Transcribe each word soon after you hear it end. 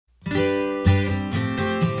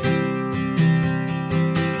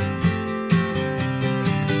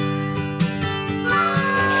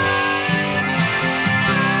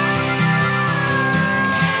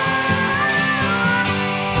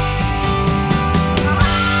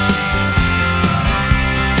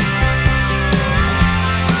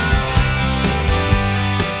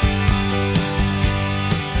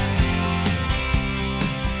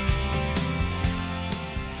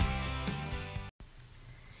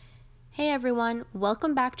Hey everyone,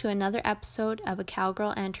 welcome back to another episode of A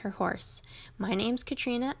Cowgirl and Her Horse. My name's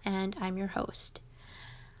Katrina and I'm your host.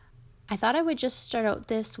 I thought I would just start out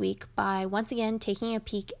this week by once again taking a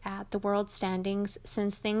peek at the world standings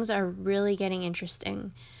since things are really getting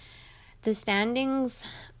interesting. The standings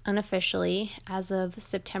unofficially, as of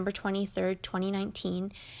September 23rd,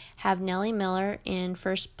 2019, have Nellie Miller in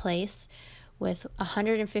first place with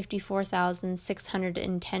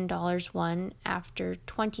 $154,610 won after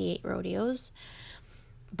 28 rodeos.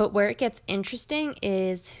 But where it gets interesting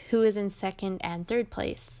is who is in second and third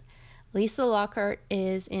place. Lisa Lockhart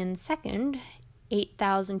is in second,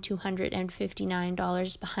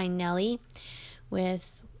 $8,259 behind Nellie,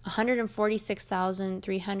 with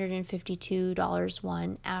 $146,352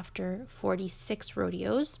 won after 46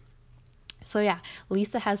 rodeos. So yeah,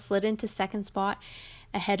 Lisa has slid into second spot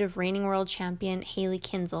ahead of reigning world champion Hailey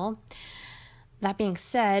Kinsel. That being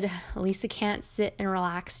said, Lisa can't sit and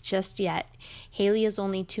relax just yet. Hailey is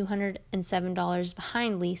only $207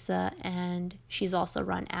 behind Lisa, and she's also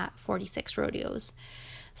run at 46 rodeos.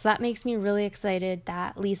 So that makes me really excited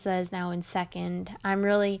that Lisa is now in second. I'm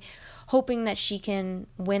really hoping that she can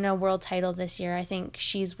win a world title this year. I think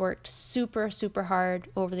she's worked super hard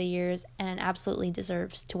over the years and absolutely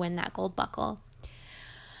deserves to win that gold buckle.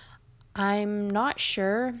 I'm not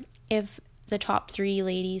sure if the top three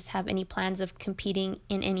ladies have any plans of competing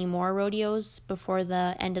in any more rodeos before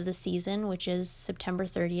the end of the season, which is September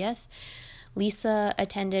 30th. Lisa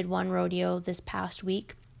attended one rodeo this past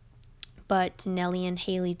week, but Nellie and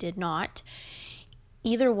Hailey did not.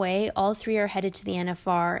 Either way, all three are headed to the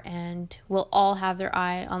NFR and will all have their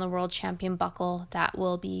eye on the world champion buckle that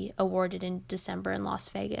will be awarded in December in Las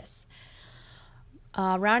Vegas.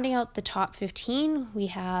 Rounding out the top 15, we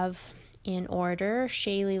have in order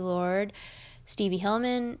Shaylee Lord, Stevie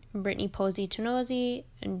Hillman, Brittany Posey-Tonozzi,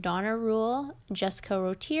 Donna Rule, Jessica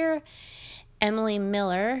Rotier, Emily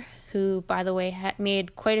Miller, who, by the way,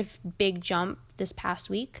 made quite a big jump this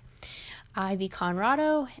past week, Ivy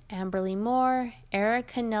Conrado, Amberly Moore,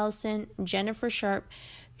 Erica Nelson, Jennifer Sharp,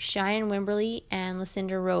 Cheyenne Wimberly, and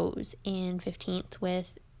Lucinda Rose in 15th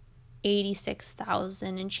with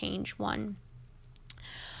 86,000 and change won.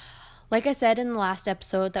 Like I said in the last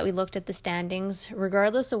episode that we looked at the standings,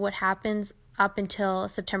 regardless of what happens up until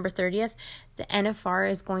September 30th, the NFR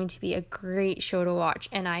is going to be a great show to watch,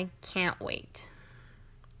 and I can't wait.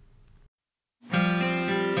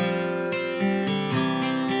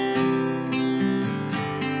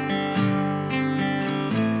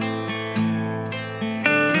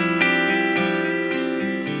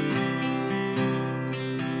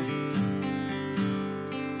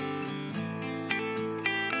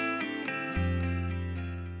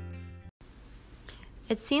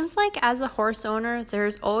 It seems like as a horse owner,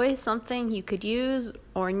 there's always something you could use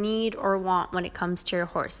or need or want when it comes to your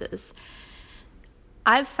horses.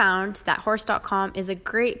 I've found that Horse.com is a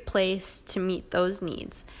great place to meet those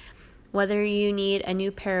needs. Whether you need a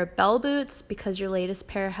new pair of bell boots because your latest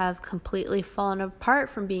pair have completely fallen apart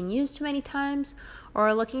from being used too many times, or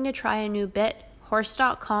are looking to try a new bit,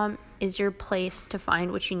 Horse.com is your place to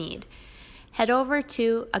find what you need. Head over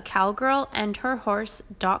to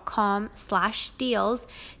acowgirlandherhorse.com/deals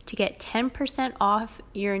to get 10% off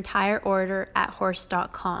your entire order at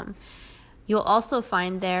horse.com. You'll also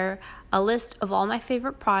find there a list of all my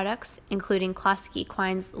favorite products, including Classic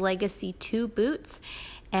Equine's Legacy 2 boots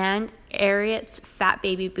and Ariat's Fat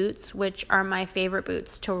Baby boots, which are my favorite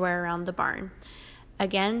boots to wear around the barn.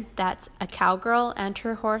 Again, that's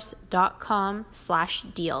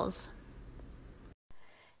acowgirlandherhorse.com/deals.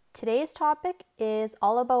 Today's topic is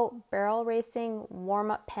all about barrel racing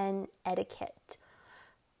warm-up pen etiquette,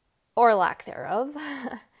 or lack thereof.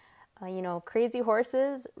 Crazy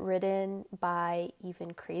horses ridden by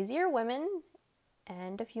even crazier women,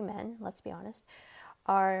 and a few men, let's be honest,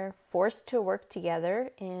 are forced to work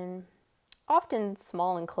together in often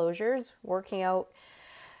small enclosures, working out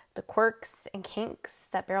the quirks and kinks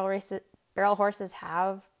that barrel horses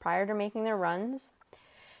have prior to making their runs.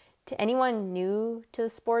 To anyone new to the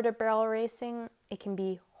sport of barrel racing, it can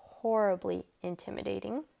be horribly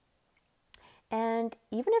intimidating. And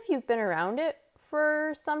even if you've been around it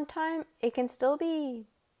for some time, it can still be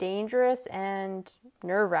dangerous and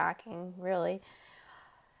nerve-wracking, really.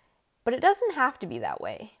 But it doesn't have to be that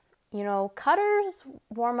way. Cutters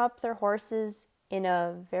warm up their horses in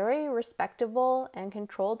a very respectable and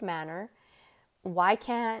controlled manner. Why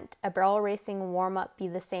can't a barrel racing warm-up be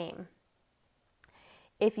the same?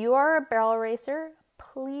 If you are a barrel racer,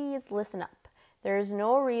 please listen up. There is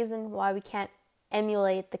no reason why we can't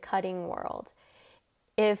emulate the cutting world.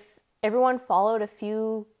 If everyone followed a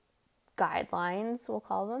few guidelines, we'll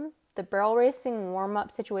call them, the barrel racing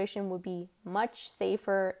warm-up situation would be much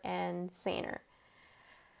safer and saner.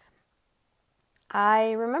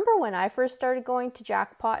 I remember when I first started going to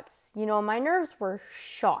jackpots, my nerves were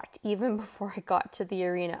shot even before I got to the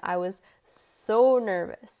arena. I was so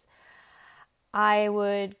nervous. I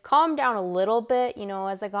would calm down a little bit,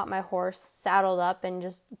 as I got my horse saddled up and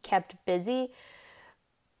just kept busy.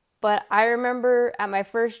 But I remember at my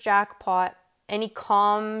first jackpot, any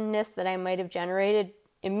calmness that I might have generated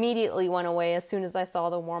immediately went away as soon as I saw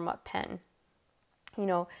the warm-up pen.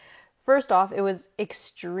 First off, it was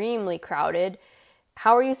extremely crowded.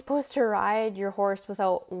 How are you supposed to ride your horse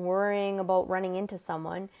without worrying about running into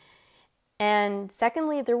someone? And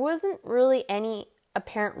secondly, there wasn't really any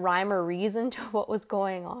apparent rhyme or reason to what was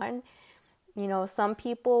going on. Some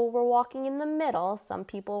people were walking in the middle, some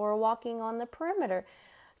people were walking on the perimeter,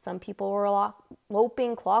 some people were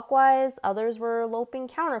loping clockwise, others were loping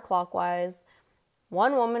counterclockwise.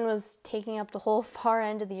 One woman was taking up the whole far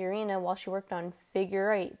end of the arena while she worked on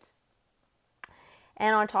figure eights.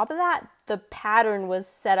 And on top of that, the pattern was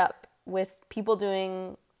set up with people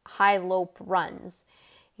doing high lope runs.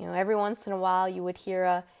 Every once in a while you would hear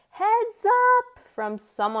a heads up from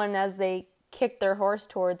someone as they kicked their horse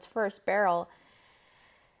towards first barrel.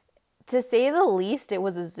 To say the least, it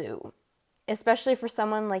was a zoo, especially for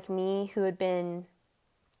someone like me who had been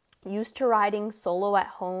used to riding solo at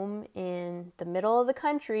home in the middle of the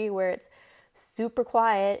country where it's super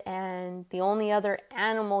quiet and the only other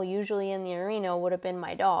animal usually in the arena would have been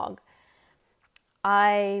my dog.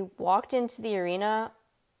 I walked into the arena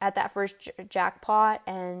at that first jackpot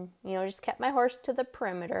and, just kept my horse to the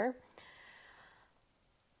perimeter.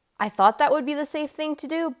 I thought that would be the safe thing to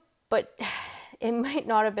do, but it might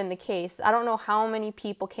not have been the case. I don't know how many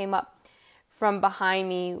people came up from behind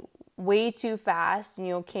me way too fast,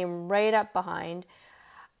 came right up behind.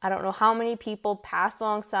 I don't know how many people passed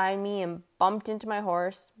alongside me and bumped into my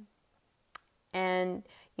horse. And,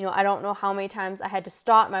 I don't know how many times I had to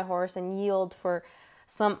stop my horse and yield for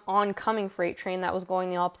some oncoming freight train that was going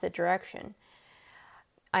the opposite direction.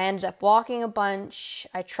 I ended up walking a bunch.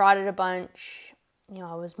 I trotted a bunch.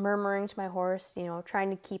 I was murmuring to my horse, trying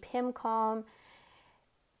to keep him calm.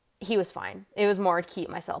 He was fine. It was more to keep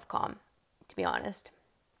myself calm, to be honest.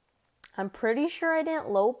 I'm pretty sure I didn't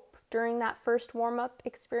lope during that first warm-up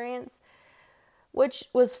experience, which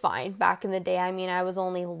was fine back in the day. I mean, I was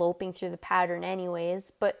only loping through the pattern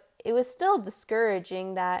anyways, but it was still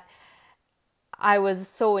discouraging that I was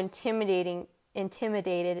so intimidated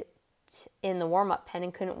in the warm-up pen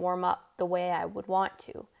and couldn't warm up the way I would want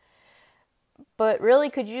to. But really,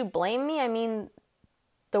 could you blame me? I mean,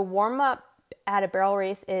 the warm-up at a barrel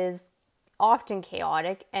race is often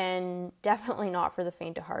chaotic and definitely not for the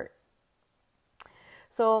faint of heart.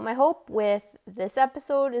 So my hope with this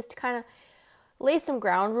episode is to kind of lay some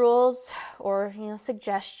ground rules or,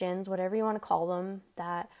 suggestions, whatever you want to call them,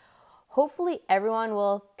 that hopefully everyone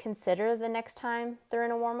will consider the next time they're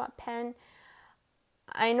in a warm-up pen.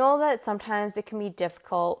 I know that sometimes it can be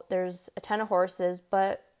difficult. There's a ton of horses,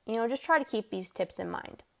 but, just try to keep these tips in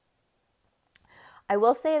mind. I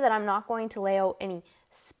will say that I'm not going to lay out any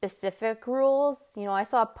specific rules. I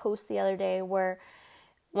saw a post the other day where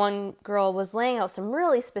one girl was laying out some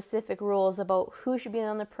really specific rules about who should be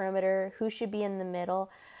on the perimeter, who should be in the middle.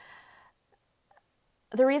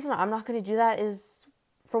 The reason I'm not going to do that is,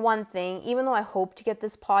 for one thing, even though I hope to get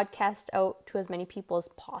this podcast out to as many people as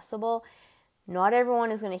possible, not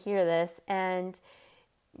everyone is going to hear this, and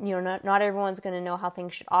not everyone's going to know how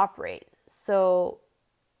things should operate. So,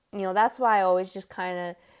 that's why I always just kind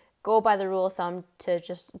of go by the rule of thumb to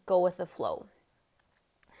just go with the flow.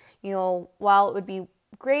 While it would be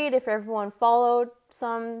great if everyone followed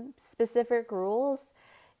some specific rules,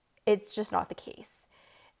 it's just not the case.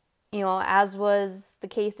 As was the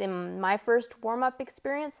case in my first warm-up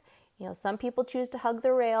experience, some people choose to hug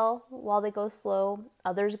the rail while they go slow,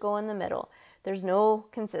 others go in the middle. There's no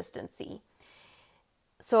consistency.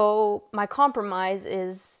 So my compromise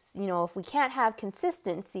is, if we can't have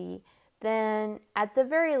consistency, then at the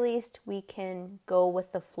very least we can go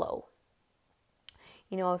with the flow.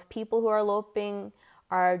 If people who are loping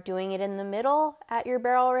are doing it in the middle at your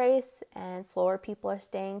barrel race and slower people are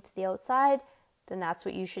staying to the outside, then that's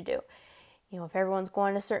what you should do. If everyone's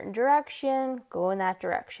going a certain direction, go in that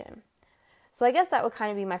direction. So I guess that would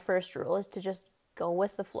kind of be my first rule, is to just go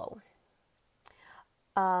with the flow.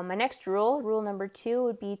 My next rule number 2,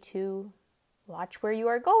 would be to watch where you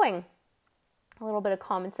are going. A little bit of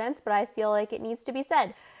common sense, but I feel like it needs to be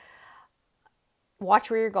said. Watch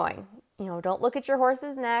where you're going. Don't look at your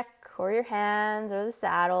horse's neck or your hands or the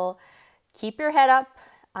saddle. Keep your head up,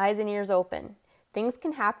 eyes and ears open. Things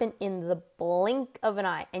can happen in the blink of an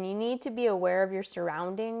eye, and you need to be aware of your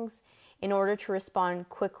surroundings in order to respond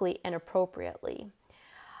quickly and appropriately.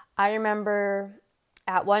 I remember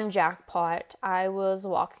at one jackpot, I was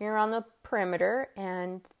walking around the perimeter,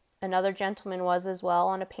 and another gentleman was as well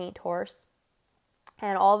on a paint horse.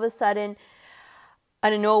 And all of a sudden,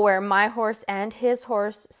 out of nowhere, my horse and his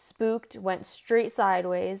horse spooked, went straight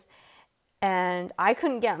sideways, and I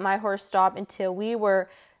couldn't get my horse stopped until we were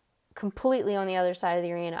completely on the other side of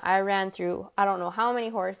the arena. I ran through I don't know how many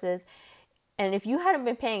horses, and if you hadn't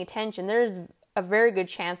been paying attention, there's a very good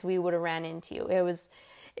chance we would have ran into you. It was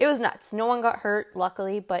nuts. No one got hurt,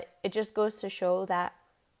 luckily, but it just goes to show that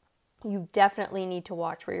you definitely need to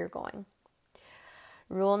watch where you're going.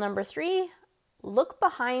 Rule number 3, look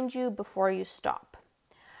behind you before you stop.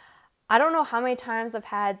 I don't know how many times I've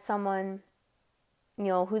had someone,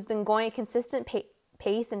 who's been going a consistent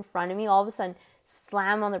pace in front of me, all of a sudden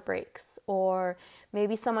slam on the brakes. Or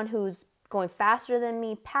maybe someone who's going faster than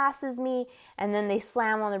me passes me, and then they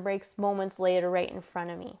slam on the brakes moments later right in front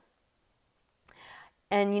of me.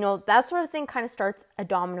 And, that sort of thing kind of starts a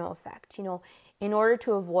domino effect. In order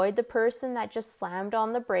to avoid the person that just slammed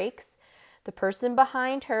on the brakes, the person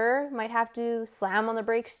behind her might have to slam on the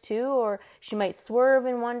brakes too, or she might swerve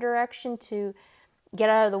in one direction to get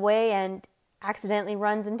out of the way and accidentally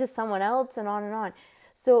runs into someone else, and on and on.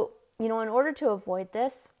 So, in order to avoid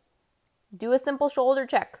this, do a simple shoulder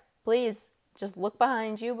check. Please just look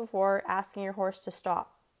behind you before asking your horse to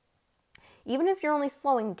stop. Even if you're only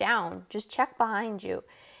slowing down, just check behind you.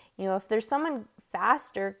 If there's someone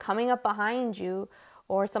faster coming up behind you,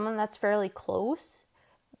 or someone that's fairly close,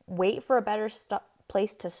 wait for a better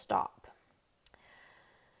place to stop.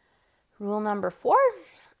 Rule number 4,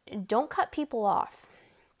 don't cut people off.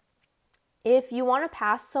 If you want to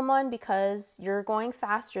pass someone because you're going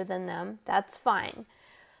faster than them, that's fine.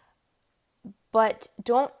 But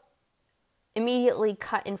don't immediately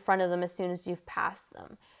cut in front of them as soon as you've passed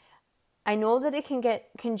them. I know that it can get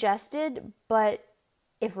congested, but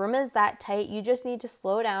if room is that tight, you just need to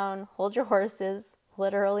slow down, hold your horses,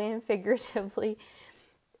 literally and figuratively,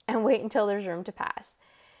 and wait until there's room to pass.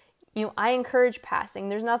 I encourage passing.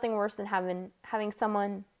 There's nothing worse than having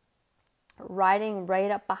someone riding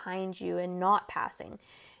right up behind you and not passing.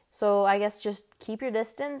 So I guess just keep your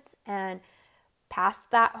distance and pass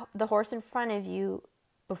the horse in front of you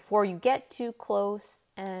before you get too close.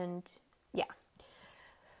 And yeah.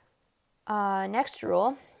 Next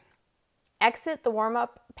rule, exit the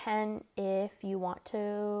warm-up pen if you want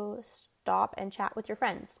to stop and chat with your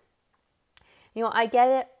friends. I get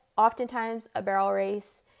it. Oftentimes a barrel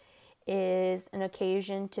race is an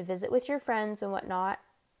occasion to visit with your friends and whatnot.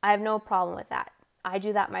 I have no problem with that. I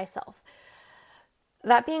do that myself.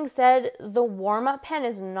 That being said, the warm-up pen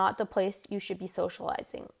is not the place you should be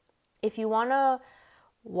socializing. If you want to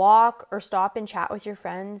walk or stop and chat with your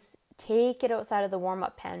friends, take it outside of the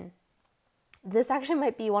warm-up pen. This actually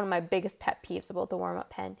might be one of my biggest pet peeves about the warm-up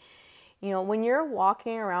pen. When you're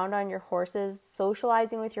walking around on your horses,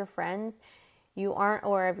 socializing with your friends, you aren't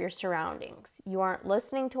aware of your surroundings. You aren't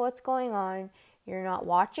listening to what's going on. You're not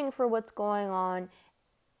watching for what's going on.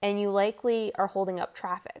 And you likely are holding up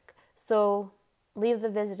traffic. So leave the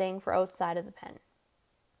visiting for outside of the pen.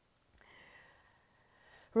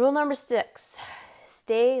 Rule number 6,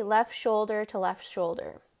 stay left shoulder to left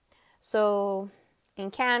shoulder. So in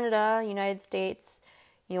Canada, United States,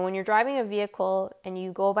 when you're driving a vehicle and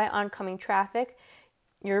you go by oncoming traffic,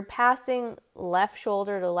 you're passing left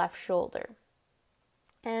shoulder to left shoulder.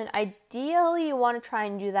 And ideally, you want to try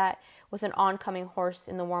and do that with an oncoming horse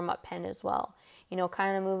in the warm-up pen as well.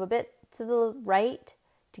 Kind of move a bit to the right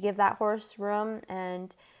to give that horse room.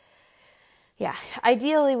 And yeah,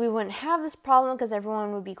 ideally, we wouldn't have this problem because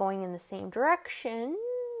everyone would be going in the same direction.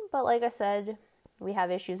 But like I said, we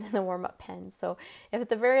have issues in the warm-up pen. So if at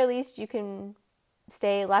the very least you can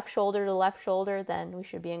stay left shoulder to left shoulder, then we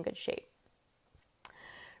should be in good shape.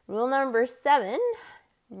 Rule number 7,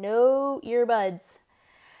 no earbuds.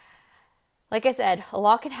 Like I said, a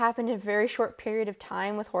lot can happen in a very short period of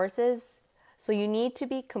time with horses. So you need to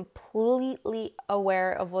be completely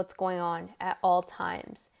aware of what's going on at all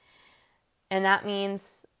times. And that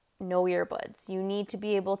means no earbuds. You need to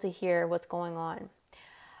be able to hear what's going on.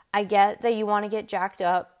 I get that you want to get jacked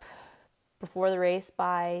up before the race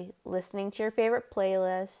by listening to your favorite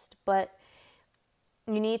playlist, but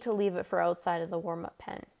you need to leave it for outside of the warm-up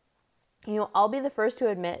pen. I'll be the first to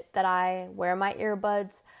admit that I wear my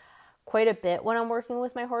earbuds quite a bit when I'm working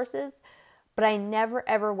with my horses, but I never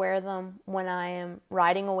ever wear them when I am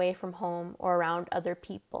riding away from home or around other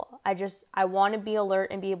people. I want to be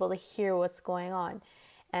alert and be able to hear what's going on.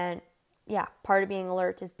 And, part of being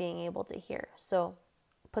alert is being able to hear. So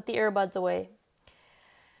put the earbuds away.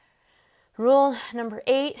 Rule number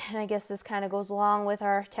 8, and I guess this kind of goes along with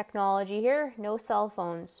our technology here, no cell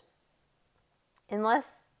phones.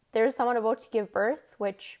 Unless there's someone about to give birth,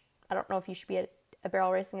 which I don't know if you should be at a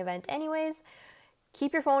barrel racing event anyways,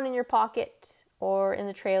 keep your phone in your pocket or in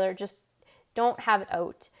the trailer. Just don't have it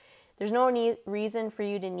out. There's no reason for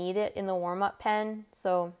you to need it in the warm-up pen,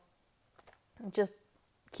 so just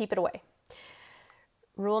keep it away.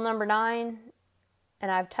 Rule number 9,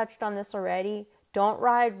 and I've touched on this already, don't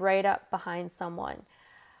ride right up behind someone.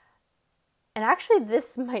 And actually,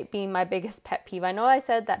 this might be my biggest pet peeve. I know I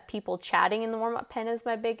said that people chatting in the warm-up pen is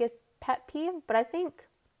my biggest pet peeve, but I think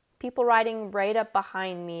people riding right up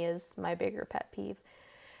behind me is my bigger pet peeve.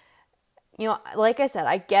 You know, like I said,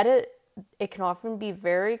 I get it. It can often be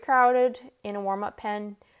very crowded in a warm-up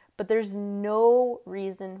pen, but there's no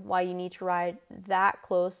reason why you need to ride that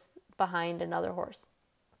close behind another horse.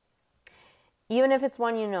 Even if it's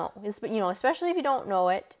one you know, especially if you don't know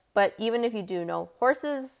it, but even if you do know,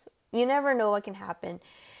 horses, you never know what can happen.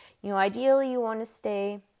 You know, ideally you want to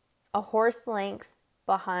stay a horse length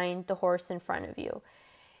behind the horse in front of you.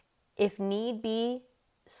 If need be,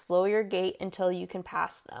 slow your gait until you can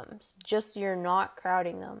pass them. Just so you're not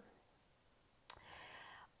crowding them.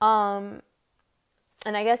 And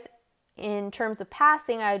I guess in terms of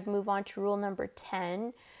passing, I would move on to rule number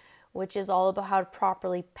 10, which is all about how to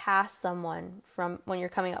properly pass someone from when you're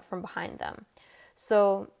coming up from behind them.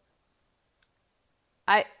 So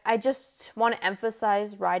I just want to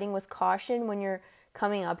emphasize riding with caution when you're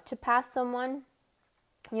coming up to pass someone.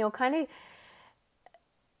 You know, kind of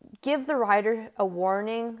give the rider a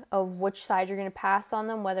warning of which side you're going to pass on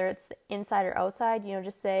them, whether it's the inside or outside. You know,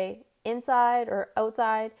 just say inside or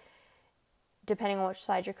outside, depending on which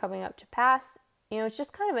side you're coming up to pass. You know, it's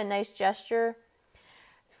just kind of a nice gesture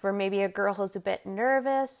for maybe a girl who's a bit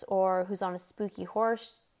nervous or who's on a spooky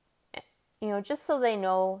horse, you know, just so they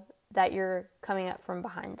know that you're coming up from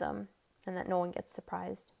behind them and that no one gets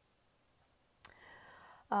surprised.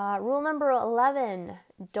 Rule number 11,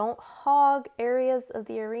 don't hog areas of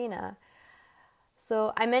the arena.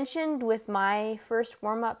 So I mentioned with my first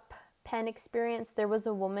warm-up pen experience, there was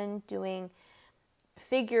a woman doing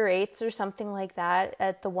figure eights or something like that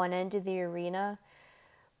at the one end of the arena,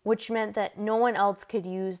 which meant that no one else could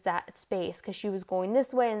use that space because she was going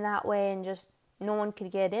this way and that way and just no one could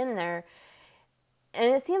get in there.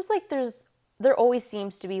 And it seems like there always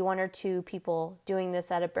seems to be one or two people doing this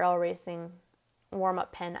at a barrel racing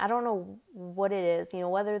warm-up pen. I don't know what it is, you know,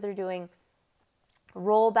 whether they're doing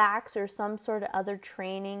rollbacks or some sort of other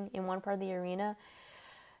training in one part of the arena.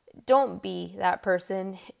 Don't be that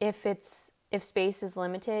person if space is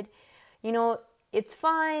limited. You know, it's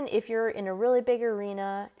fine if you're in a really big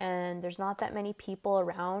arena and there's not that many people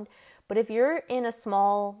around, but if you're in a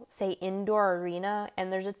small, say, indoor arena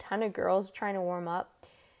and there's a ton of girls trying to warm up,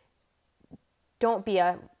 don't be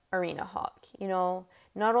a arena hog. You know,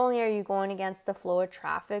 not only are you going against the flow of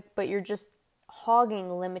traffic, but you're just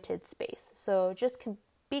hogging limited space. So just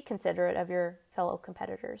be considerate of your fellow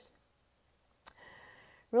competitors.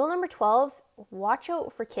 Rule number 12, watch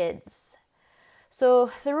out for kids.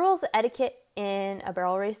 So the rules of etiquette in a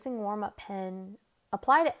barrel racing warm-up pen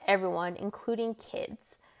apply to everyone, including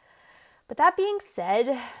kids. But that being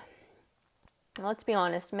said, let's be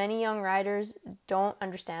honest, many young riders don't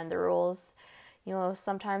understand the rules. You know,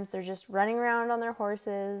 sometimes they're just running around on their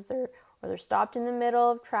horses or they're stopped in the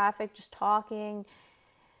middle of traffic just talking.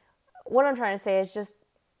 What I'm trying to say is just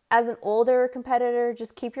as an older competitor,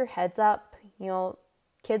 just keep your heads up. You know,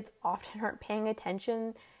 kids often aren't paying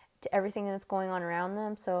attention to everything that's going on around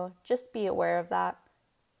them, so just be aware of that.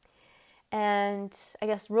 And I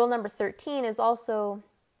guess rule number 13 is also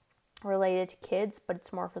related to kids, but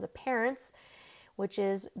it's more for the parents, which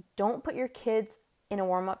is don't put your kids in a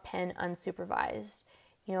warm-up pen unsupervised.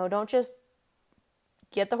 You know, don't just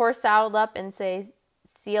get the horse saddled up and say,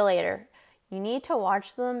 see you later. You need to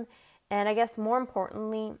watch them, and I guess more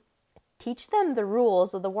importantly, teach them the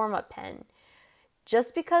rules of the warm-up pen.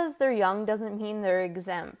 Just because they're young doesn't mean they're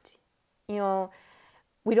exempt. You know,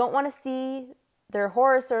 we don't want to see their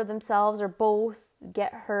horse or themselves or both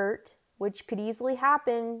get hurt, which could easily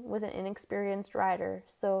happen with an inexperienced rider.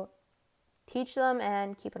 So teach them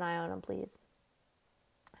and keep an eye on them, please.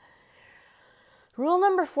 Rule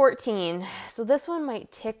number 14. So this one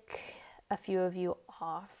might tick a few of you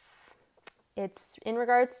off. It's in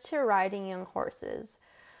regards to riding young horses.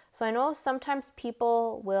 So I know sometimes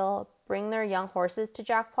people will bring their young horses to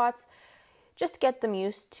jackpots just to get them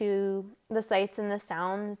used to the sights and the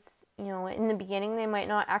sounds. You know, in the beginning, they might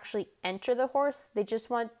not actually enter the horse. They just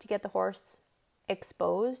want to get the horse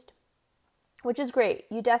exposed. which is great.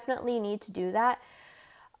 You definitely need to do that.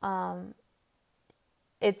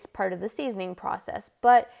 It's part of the seasoning process.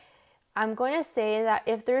 But I'm going to say that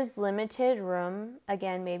if there's limited room,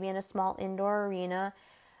 again, maybe in a small indoor arena,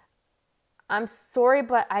 I'm sorry,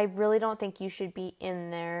 but I really don't think you should be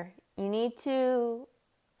in there. You need to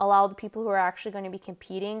allow the people who are actually going to be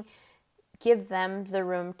competing, give them the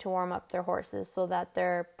room to warm up their horses so that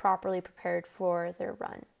they're properly prepared for their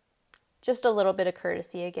run. Just a little bit of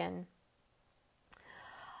courtesy again.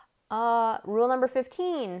 Rule number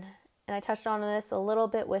 15, and I touched on this a little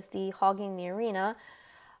bit with the hogging the arena.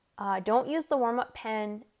 Don't use the warm-up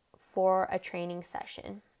pen for a training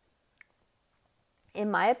session.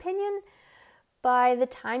 In my opinion, by the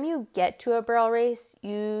time you get to a barrel race,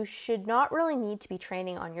 you should not really need to be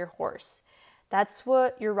training on your horse. That's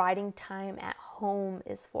what your riding time at home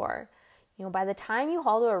is for. By the time you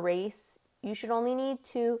haul to a race, you should only need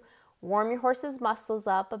to warm your horse's muscles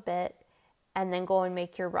up a bit and then go and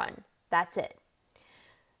make your run. That's it.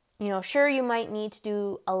 Sure, you might need to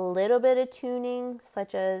do a little bit of tuning,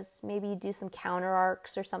 such as maybe do some counter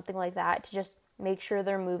arcs or something like that to just make sure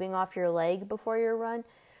they're moving off your leg before your run.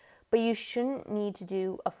 But you shouldn't need to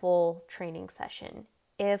do a full training session.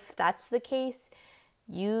 If that's the case,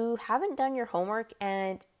 you haven't done your homework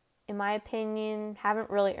and, in my opinion, haven't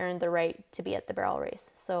really earned the right to be at the barrel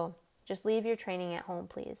race. So just leave your training at home,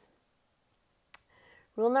 please.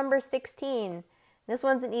 Rule number 16. This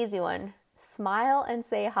one's an easy one. Smile and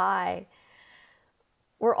say hi.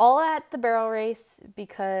 We're all at the barrel race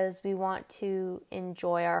because we want to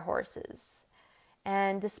enjoy our horses.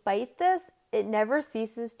 And despite this, it never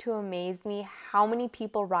ceases to amaze me how many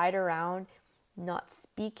people ride around not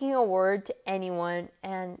speaking a word to anyone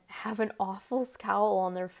and have an awful scowl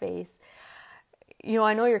on their face.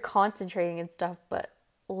 I know you're concentrating and stuff, but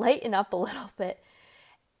lighten up a little bit.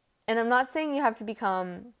 And I'm not saying you have to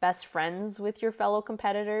become best friends with your fellow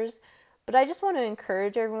competitors, but I just want to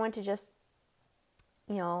encourage everyone to just,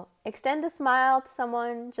 extend a smile to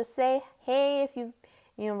someone. Just say, hey, if you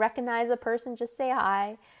recognize a person, just say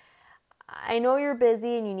hi. I know you're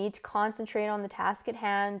busy and you need to concentrate on the task at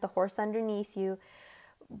hand, the horse underneath you,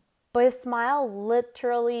 but a smile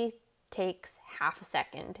literally takes half a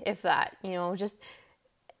second, if that,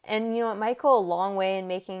 it might go a long way in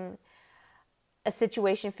making a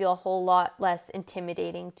situation feel a whole lot less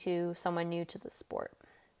intimidating to someone new to the sport.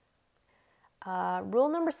 Rule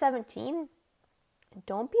number 17,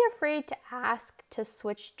 don't be afraid to ask to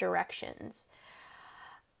switch directions.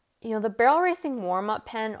 The barrel racing warm-up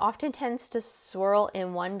pen often tends to swirl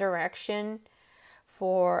in one direction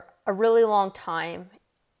for a really long time,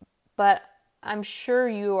 but I'm sure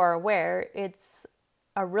you are aware it's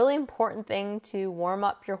a really important thing to warm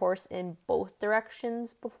up your horse in both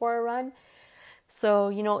directions before a run. So,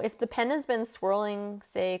 if the pen has been swirling,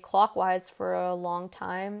 say, clockwise for a long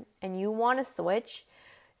time and you want to switch,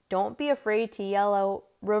 don't be afraid to yell out,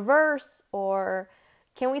 reverse, or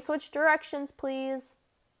can we switch directions, please?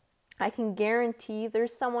 I can guarantee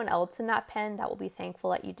there's someone else in that pen that will be thankful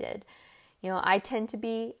that you did. I tend to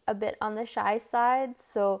be a bit on the shy side,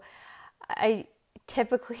 so I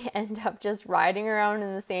typically end up just riding around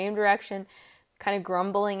in the same direction, kind of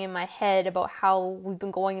grumbling in my head about how we've been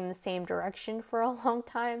going in the same direction for a long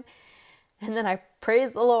time. And then I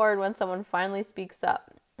praise the Lord when someone finally speaks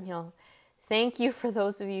up. Thank you for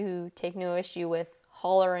those of you who take no issue with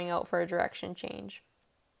hollering out for a direction change.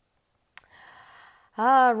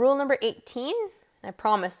 Rule number 18, I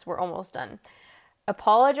promise we're almost done.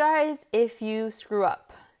 Apologize if you screw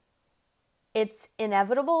up. It's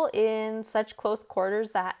inevitable in such close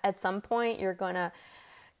quarters that at some point you're going to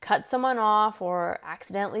cut someone off or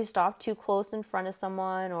accidentally stop too close in front of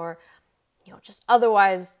someone or, just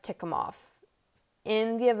otherwise tick them off.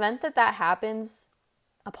 In the event that happens,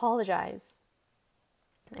 apologize.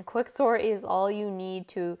 A quick sorry is all you need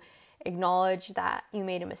to acknowledge that you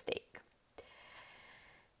made a mistake.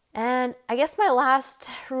 And I guess my last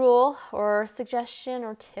rule or suggestion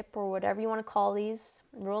or tip or whatever you want to call these,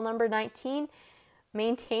 rule number 19,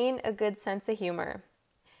 maintain a good sense of humor.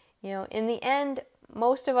 In the end,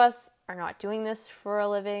 most of us are not doing this for a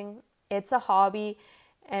living. It's a hobby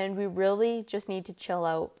and we really just need to chill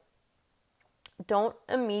out. Don't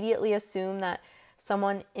immediately assume that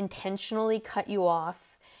someone intentionally cut you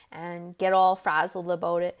off and get all frazzled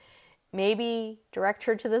about it. Maybe direct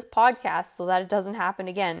her to this podcast so that it doesn't happen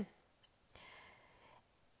again.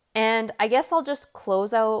 And I guess I'll just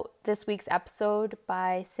close out this week's episode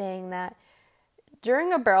by saying that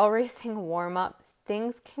during a barrel racing warm-up,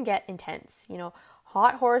 things can get intense.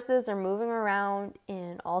 Hot horses are moving around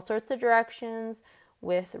in all sorts of directions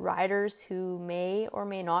with riders who may or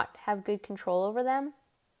may not have good control over them.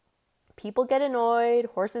 People get annoyed,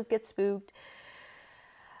 horses get spooked.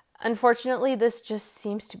 Unfortunately, this just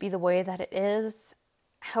seems to be the way that it is.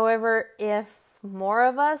 However, if more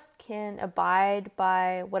of us can abide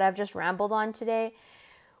by what I've just rambled on today,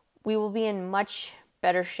 we will be in much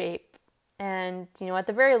better shape. And, at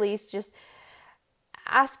the very least, just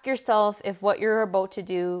ask yourself if what you're about to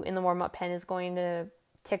do in the warm-up pen is going to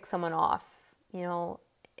tick someone off.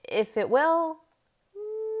 If it will,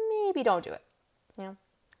 maybe don't do it.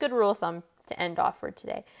 Good rule of thumb to end off for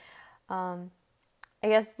today. I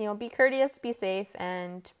guess, be courteous, be safe,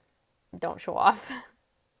 and don't show off.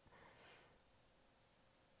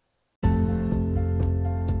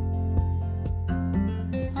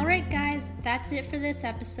 Alright guys, that's it for this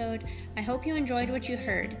episode. I hope you enjoyed what you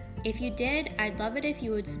heard. If you did, I'd love it if you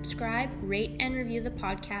would subscribe, rate, and review the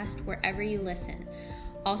podcast wherever you listen.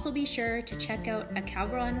 Also be sure to check out A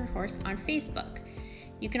Cowgirl and Her Horse on Facebook.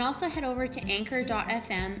 You can also head over to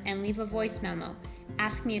anchor.fm and leave a voice memo.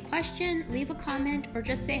 Ask me a question, leave a comment, or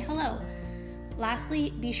just say hello.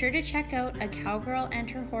 Lastly, be sure to check out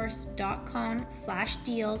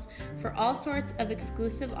acowgirlandherhorse.com/deals for all sorts of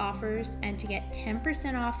exclusive offers and to get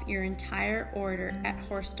 10% off your entire order at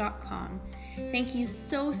horse.com. Thank you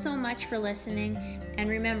so much for listening,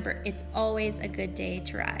 and remember, it's always a good day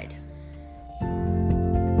to ride.